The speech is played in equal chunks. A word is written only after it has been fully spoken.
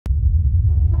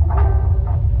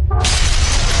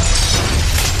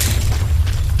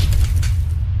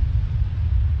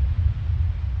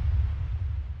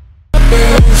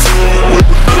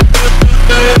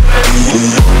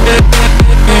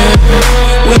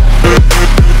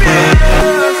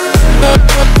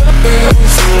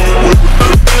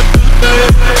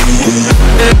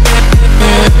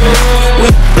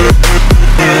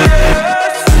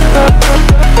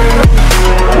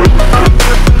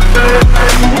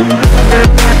Hello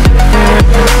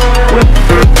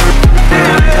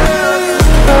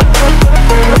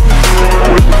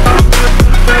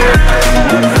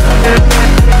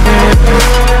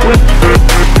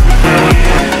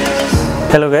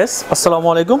guys, আসসালামু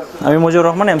আলাইকুম। আমি মজিউর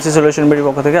রহমান, এমসি সলিউশন বিডির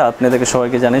পক্ষ থেকে আপনাদেরকে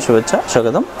সবাইকে জানাই শুভেচ্ছা,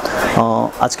 স্বাগতম।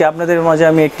 আজকে আপনাদের মাঝে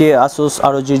আমি একটি Asus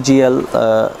ROG GL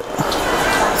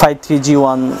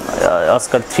 53G1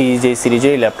 Oscar 3 যে সিরিজে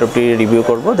এই ল্যাপটপটি রিভিউ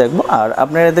করব, দেখব। আর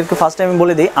আপনাদেরকে ফার্স্ট আমি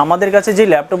বলে দিই, আমাদের কাছে যে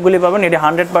ল্যাপটপগুলি পাবেন এটি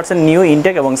 100% নিউ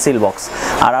ইনটেক এবং সিল বক্স।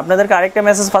 আর আপনাদেরকে আরেকটা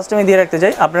মেসেজ ফার্স্ট আমি দিয়ে রাখতে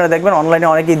চাই, আপনারা দেখবেন অনলাইনে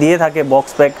অনেকেই দিয়ে থাকে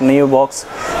বক্স প্যাক, নিউ বক্স।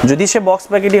 যদি সে বক্স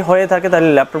প্যাকেটই হয়ে থাকে তাহলে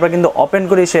ল্যাপটপটা কিন্তু ওপেন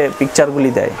করে সে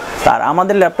পিকচারগুলি দেয়। আর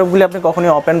আমাদের ল্যাপটপগুলি আপনি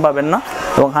কখনোই ওপেন পাবেন না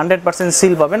এবং 100%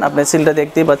 সিল পাবেন। আপনি সিলটা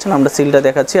দেখতেই পাচ্ছেন, আমরা সিলটা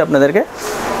দেখাচ্ছি আপনাদেরকে।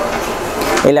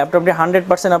 এই ল্যাপটপটি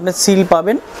 100% আপনি সিল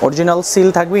পাবেন, অরিজিনাল সিল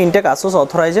থাকবে, ইনটেক Asus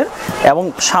অথরাইজের। এবং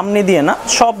সামনে দিয়ে না,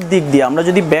 সব দিক দিয়ে আমরা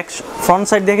যদি ব্যাক ফ্রন্ট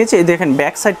সাইড দেখেছি, এই দেখেন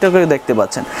ব্যাক সাইডটাকে দেখতে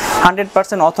পাচ্ছেন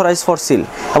 100% অথরাইজ ফর সিল,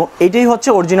 এবং এটাই হচ্ছে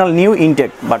অরিজিনাল নিউ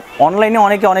ইনটেক। বাট অনলাইনে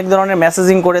অনেকে অনেক ধরনের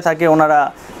মেসেজিং করে থাকে, ওনারা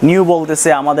নিউ বলতেছে,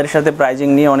 আমাদের সাথে প্রাইজিং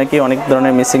নিয়ে অনেকে অনেক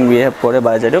ধরনের মিসিং বিহেভ করে।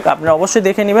 বাজারে হোক, আপনারা অবশ্যই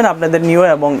দেখে নেবেন আপনাদের নিউ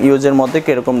এবং ইউজের মধ্যে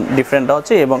কীরকম ডিফারেন্টটা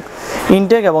হচ্ছে এবং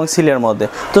ইনটেক এবং সিলের মধ্যে।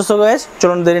 তো সো গাইস,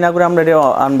 চলুন দেরি না করে আমরা এটা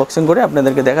আনবক্সিং করে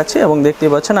আপনাদেরকে দেখাচ্ছি। এবং দেখতেই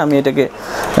পাচ্ছেন আমি এটাকে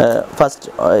ফার্স্ট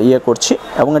করছি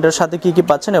এবং এটার সাথে কি কি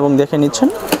পাচ্ছেন এবং দেখে নিচ্ছেন।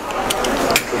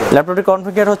 ল্যাপটপটি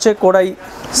কনফিগার হচ্ছে কোরাই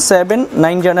 7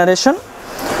 9 জেনারেশন,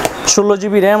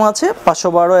 16GB র্যাম আছে,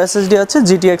 512 SSD আছে,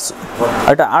 GTX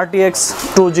এটা RTX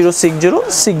 2060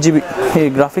 6GB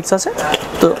গ্রাফিক্স আছে।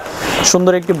 তো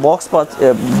সুন্দর একটি বক্স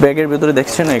ব্যাগের ভিতরে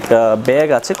দেখছেন একটা ব্যাগ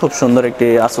আছে, খুব সুন্দর একটি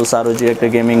Asus ROG একটা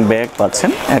গেমিং ব্যাগ পাচ্ছেন,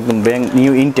 একদম ব্যাগ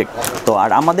নিউ ইনটেক। তো আর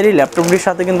আমাদের এই ল্যাপটপটির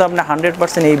সাথে কিন্তু আপনি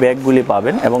 100% এই ব্যাগগুলি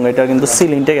পাবেন এবং এটা কিন্তু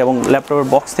সিল ইনটেক এবং ল্যাপটপের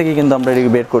বক্স থেকে কিন্তু আমরা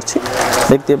এটাকে বের করছি,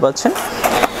 দেখতে পাচ্ছেন।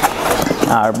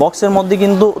 আর বক্সের মধ্যে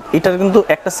কিন্তু এটার কিন্তু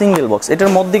একটা সিঙ্গেল বক্স,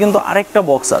 এটার মধ্যে কিন্তু আরেকটা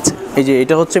বক্স আছে, এই যে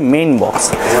এটা হচ্ছে মেইন বক্স।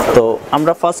 তো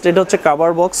আমরা ফার্স্ট এটা হচ্ছে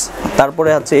কাভার বক্স, তারপরে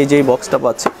হচ্ছে এই যে এই বক্সটা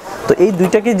পাচ্ছি। তো এই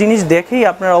দুইটাকে জিনিস দেখেই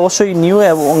আপনারা অবশ্যই নিউ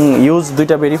এবং ইউজ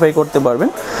দুইটা ভেরিফাই করতে পারবেন।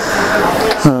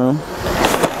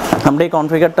 আমরা এই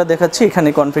কনফিগারটা দেখাচ্ছি, এখানে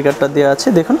কনফিগারটা দেওয়া আছে,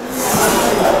 দেখুন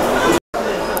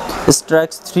Strix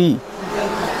 3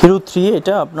 Hero 3,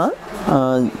 এটা আপনার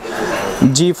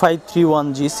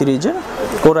G531G সিরিজের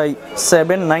কোরাই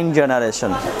 7 9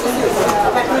 জেনারেশন।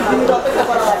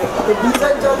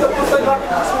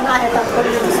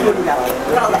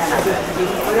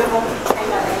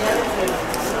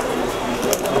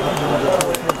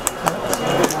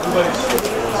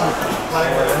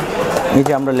 এই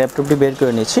যে আমরা ল্যাপটপটি বের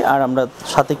করে নিচ্ছি, আর আমরা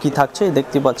সাথে কি থাকছে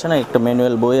দেখতে পাচ্ছেন, একটা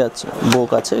ম্যানুয়াল বই আছে, বুক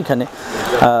আছে, এখানে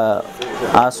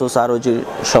Asus ROG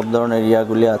সব ধরনের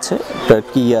ইয়াগুলি আছে,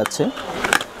 কি আছে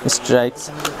Strix,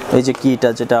 এই যে কিটা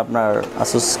যেটা আপনার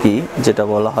Asus কি যেটা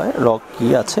বলা হয় রক কি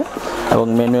আছে, এবং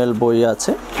ম্যানুয়াল বই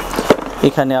আছে।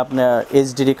 এখানে আপনার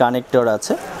HDD কানেক্টর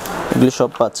আছে, এগুলি সব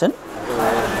পাচ্ছেন।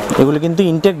 এগুলি কিন্তু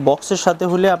ইনটেক বক্সের সাথে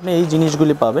হলে আপনি এই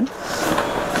জিনিসগুলি পাবেন।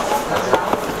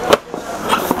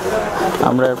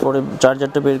 আমরা এরপরে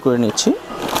চার্জারটা বের করে নিচ্ছি,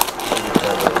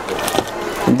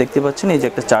 দেখতে পাচ্ছেন এই যে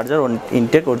একটা চার্জার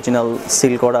ইনটেক অরিজিনাল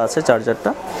সিল করা আছে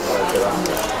চার্জারটা,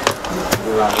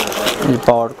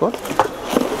 পাওয়ার কোড।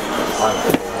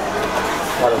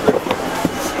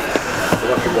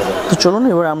 তো চলুন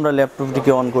এবার আমরা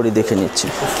ল্যাপটপটিকে অন করে দেখে নিচ্ছি।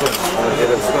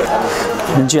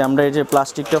 যে আমরা এই যে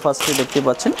প্লাস্টিকটা ফার্স্টে দেখতে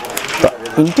পাচ্ছেন, তো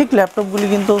ইনটেক ল্যাপটপগুলি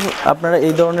কিন্তু আপনারা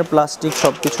এই ধরনের প্লাস্টিক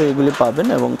সব কিছু এগুলি পাবেন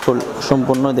এবং ফুল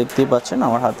সম্পূর্ণ দেখতেই পাচ্ছেন।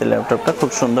 আমার হাতে ল্যাপটপটা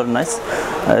খুব সুন্দর, নাইস,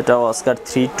 এটা অস্কার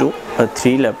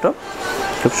 3 ল্যাপটপ,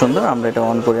 খুব সুন্দর। আমরা এটা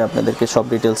অন করে আপনাদেরকে সব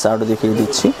ডিটেলস আরও দেখিয়ে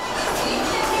দিচ্ছি।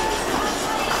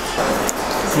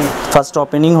 ফার্স্ট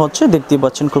ওপেনিং হচ্ছে, দেখতে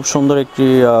পাচ্ছেন খুব সুন্দর একটি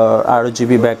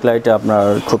RGB ব্যাকলাইট আপনার,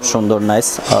 খুব সুন্দর, নাইস।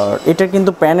 আর এটা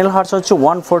কিন্তু প্যানেল হার্টস হচ্ছে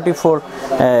 144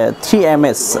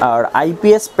 3ms, আর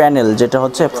IPS প্যানেল যেটা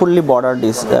হচ্ছে ফুললি বর্ডার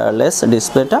লেস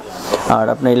ডিসপ্লেটা। আর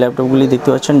আপনি এই ল্যাপটপগুলি দেখতে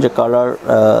পাচ্ছেন যে কালার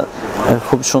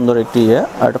খুব সুন্দর একটি ইয়ে।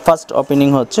 আর ফার্স্ট ওপেনিং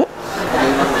হচ্ছে,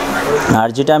 আর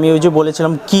যেটা আমি ওই যে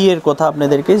বলেছিলাম কি এর কথা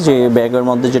আপনাদেরকে, যে ব্যাগের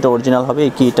মধ্যে যেটা অরিজিনাল হবে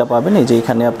এই কিটা পাবেন, এই যে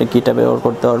এখানে আপনি কিটা ব্যবহার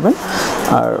করতে পারবেন।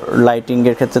 আর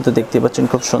লাইটিংয়ের ক্ষেত্রে তো দেখতে পাচ্ছেন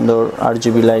খুব সুন্দর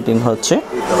RGB লাইটিং হচ্ছে।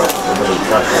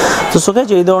 তো সো গাইস,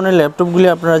 এই ধরনের ল্যাপটপগুলি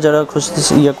আপনারা যারা খুঁজতে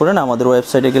করেন, আমাদের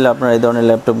ওয়েবসাইটে গেলে আপনারা এই ধরনের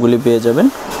ল্যাপটপগুলি পেয়ে যাবেন।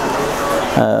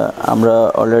 আমরা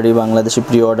অলরেডি বাংলাদেশে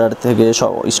প্রি অর্ডার থেকে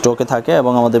সব স্টকে থাকে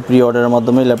এবং আমাদের প্রি অর্ডারের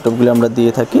মাধ্যমে ল্যাপটপগুলি আমরা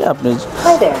দিয়ে থাকি। আপনি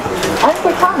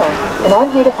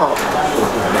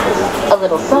A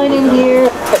little sign in here,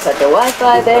 set the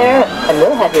Wi-Fi there, and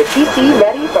we'll have your PC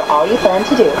ready for all you plan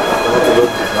to do.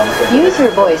 Use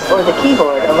your voice or the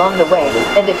keyboard along the way,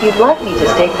 and if you'd like me to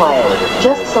stay quiet,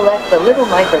 just select the little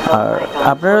microphone icon.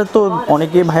 আপনারা তো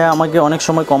অনেকেই ভাইয়া আমাকে অনেক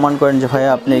সময় comment করেন যে ভাইয়া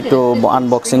আপনি একটু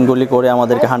আনবক্সিংগুলি করে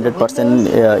আমাদেরকে 100%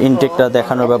 ইনটেকটা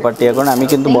দেখানোর ব্যাপারটি এখন আমি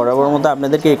কিন্তু বরাবর মতো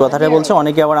আপনাদেরকে এই কথাটাই বলছি।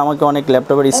 অনেকে আবার আমাকে অনেক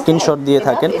ল্যাপটপের স্ক্রিনশট দিয়ে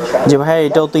থাকেন যে ভাইয়া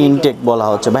এটাও তো ইনটেক বলা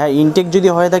হচ্ছে। ভাইয়া ইনটেক যদি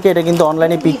হয়ে থাকে এটা কিন্তু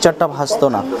অনলাইনে পিকচারটা ভাসতো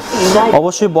না,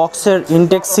 অবশ্যই বক্সের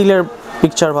ইনটেক সিলের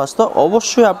পিকচার ভাসতো।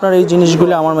 অবশ্যই আপনার এই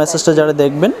জিনিসগুলি আমার মেসেজটা যারা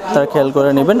দেখবেন তারা খেয়াল করে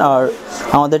নেবেন, আর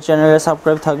আমাদের চ্যানেলে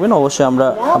সাবস্ক্রাইব থাকবেন। অবশ্যই আমরা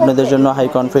আপনাদের জন্য হাই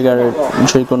কনফিগারের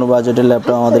যে কোনো বাজেটের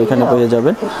ল্যাপটপ আমাদের এখানে পেয়ে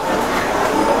যাবেন।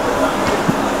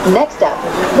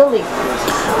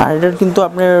 আর এটার কিন্তু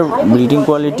আপনার বিল্ডিং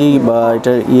কোয়ালিটি বা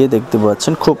এটার দেখতে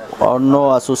পাচ্ছেন খুব অন্য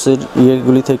আসুসের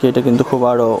ইয়েগুলি থেকে এটা কিন্তু খুব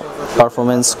আরও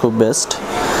পারফরমেন্স খুব বেস্ট।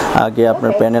 আগে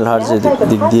আপনার প্যানেল হার্জের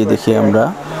দিক দিয়ে দেখি আমরা।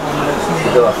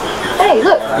 Hey,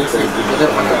 look!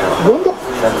 Windows.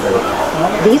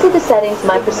 These are the settings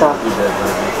Microsoft.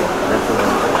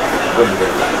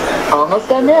 Almost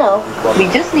done now. We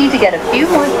just need to get a few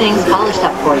more things polished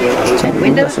up for you. And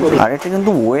Windows will be... আর এটা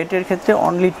কিন্তু ওয়েটের ক্ষেত্রে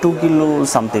অনলি 2 কিলো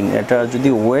সামথিং। এটা যদি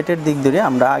ওয়েটের দিক ধরে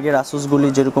আমরা আগের আসুসগুলি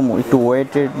যেরকম একটু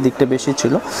ওয়েটের দিকটা বেশি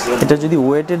ছিল, এটা যদি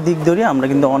ওয়েটের দিক ধরে আমরা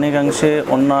কিন্তু অনেকাংশে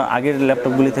অন্য আগের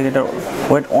ল্যাপটপগুলি থেকে এটা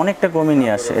ওয়েট অনেকটা কমে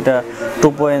নিয়ে আসে। এটা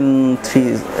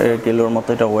 2.3 কিলোর মতো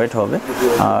এটা ওয়েট হবে,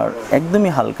 আর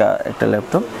একদমই হালকা একটা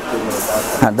ল্যাপটপ।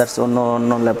 আর দ্যাটস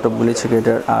অন্য ল্যাপটপগুলি থেকে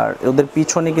এটা। আর ওদের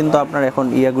পিছনে কিন্তু আপনার এখন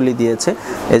ইয়াগুলি দিয়েছে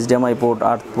HDMI পোর্ট,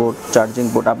 আর্থ পোর্ট, চার্জিং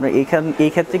পোর্ট। আপনার এই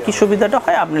ক্ষেত্রে কি সুবিধাটা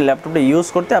হয়, আপনি ল্যাপটপটা ইউজ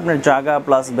করতে আপনার জায়গা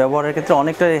প্লাস ব্যবহারের ক্ষেত্রে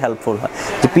অনেকটাই হেল্পফুল হয়।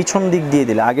 যে পিছন দিক দিয়ে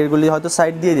দিলে, আগেরগুলি হয়তো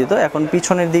সাইড দিয়ে দিত, এখন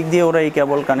পিছনের দিক দিয়ে ওরা এই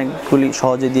কেবল কানেক্টগুলি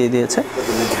সহজে দিয়ে দিয়েছে।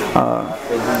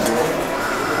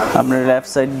 আপনার লেফট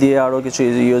সাইড দিয়ে আরও কিছু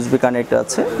USB কানেক্ট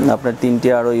আছে, আপনার 3টি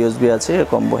আরও USB আছে,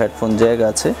 কম্বো হেডফোন জ্যাক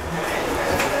আছে।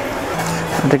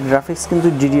 এটা গ্রাফিক্স কিন্তু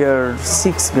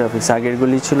DDR6 গ্রাফিক্স,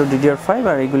 আগেরগুলি ছিল DDR5,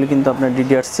 আর এইগুলি কিন্তু আপনার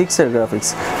DDR6 এর গ্রাফিক্স,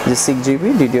 যে 6GB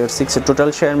DDR6 এর টোটাল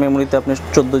শেয়ার মেমোরিতে আপনার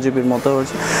 14GBর মতো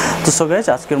হচ্ছে। তো সো গাইস,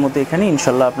 আজকের মতো এখানে।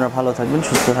 ইনশাল্লাহ আপনারা ভালো থাকবেন,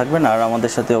 সুস্থ থাকবেন, আর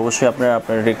আমাদের সাথে অবশ্যই আপনার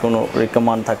কোনো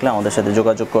রেকমেন্ড থাকলে আমাদের সাথে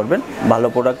যোগাযোগ করবেন। ভালো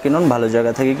প্রোডাক্ট কিনুন, ভালো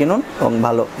জায়গা থেকে কিনুন এবং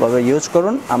ভালোভাবে ইউজ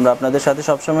করুন। আমরা আপনাদের সাথে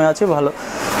সবসময় আছি, ভালো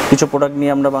কিছু প্রোডাক্ট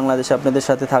নিয়ে আমরা বাংলাদেশে আপনাদের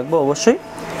সাথে থাকবো অবশ্যই।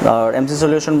 আর MC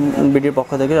সলিউশন বিডির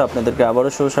পক্ষ থেকে আপনাদেরকে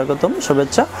আবারও সুস্বাগতম,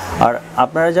 শুভেচ্ছা। আর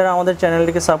আপনারা যারা আমাদের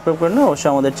চ্যানেলটিকে সাবস্ক্রাইব করেন, অবশ্যই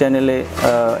আমাদের চ্যানেলে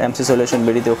MC সলিউশন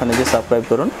বিডিতে ওখানে গিয়ে সাবস্ক্রাইব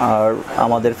করুন। আর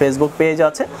আমাদের ফেসবুক পেজ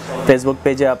আছে, ফেসবুক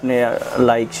পেজে আপনি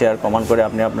লাইক, শেয়ার, কমেন্ট করে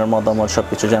আপনি আপনার মতামত সব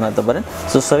কিছু জানাতে পারেন।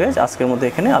 সো গাইস, আজকের মতো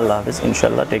এখানে। আল্লাহ হাফেজ,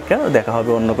 ইনশাল্লাহ, টেক কেয়ার। দেখা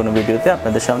হবে অন্য কোনো ভিডিওতে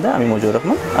আপনাদের সামনে। আমি মুজিবুর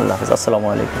রহমান, আল্লাহ হাফেজ, আসসালামু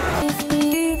আলাইকুম।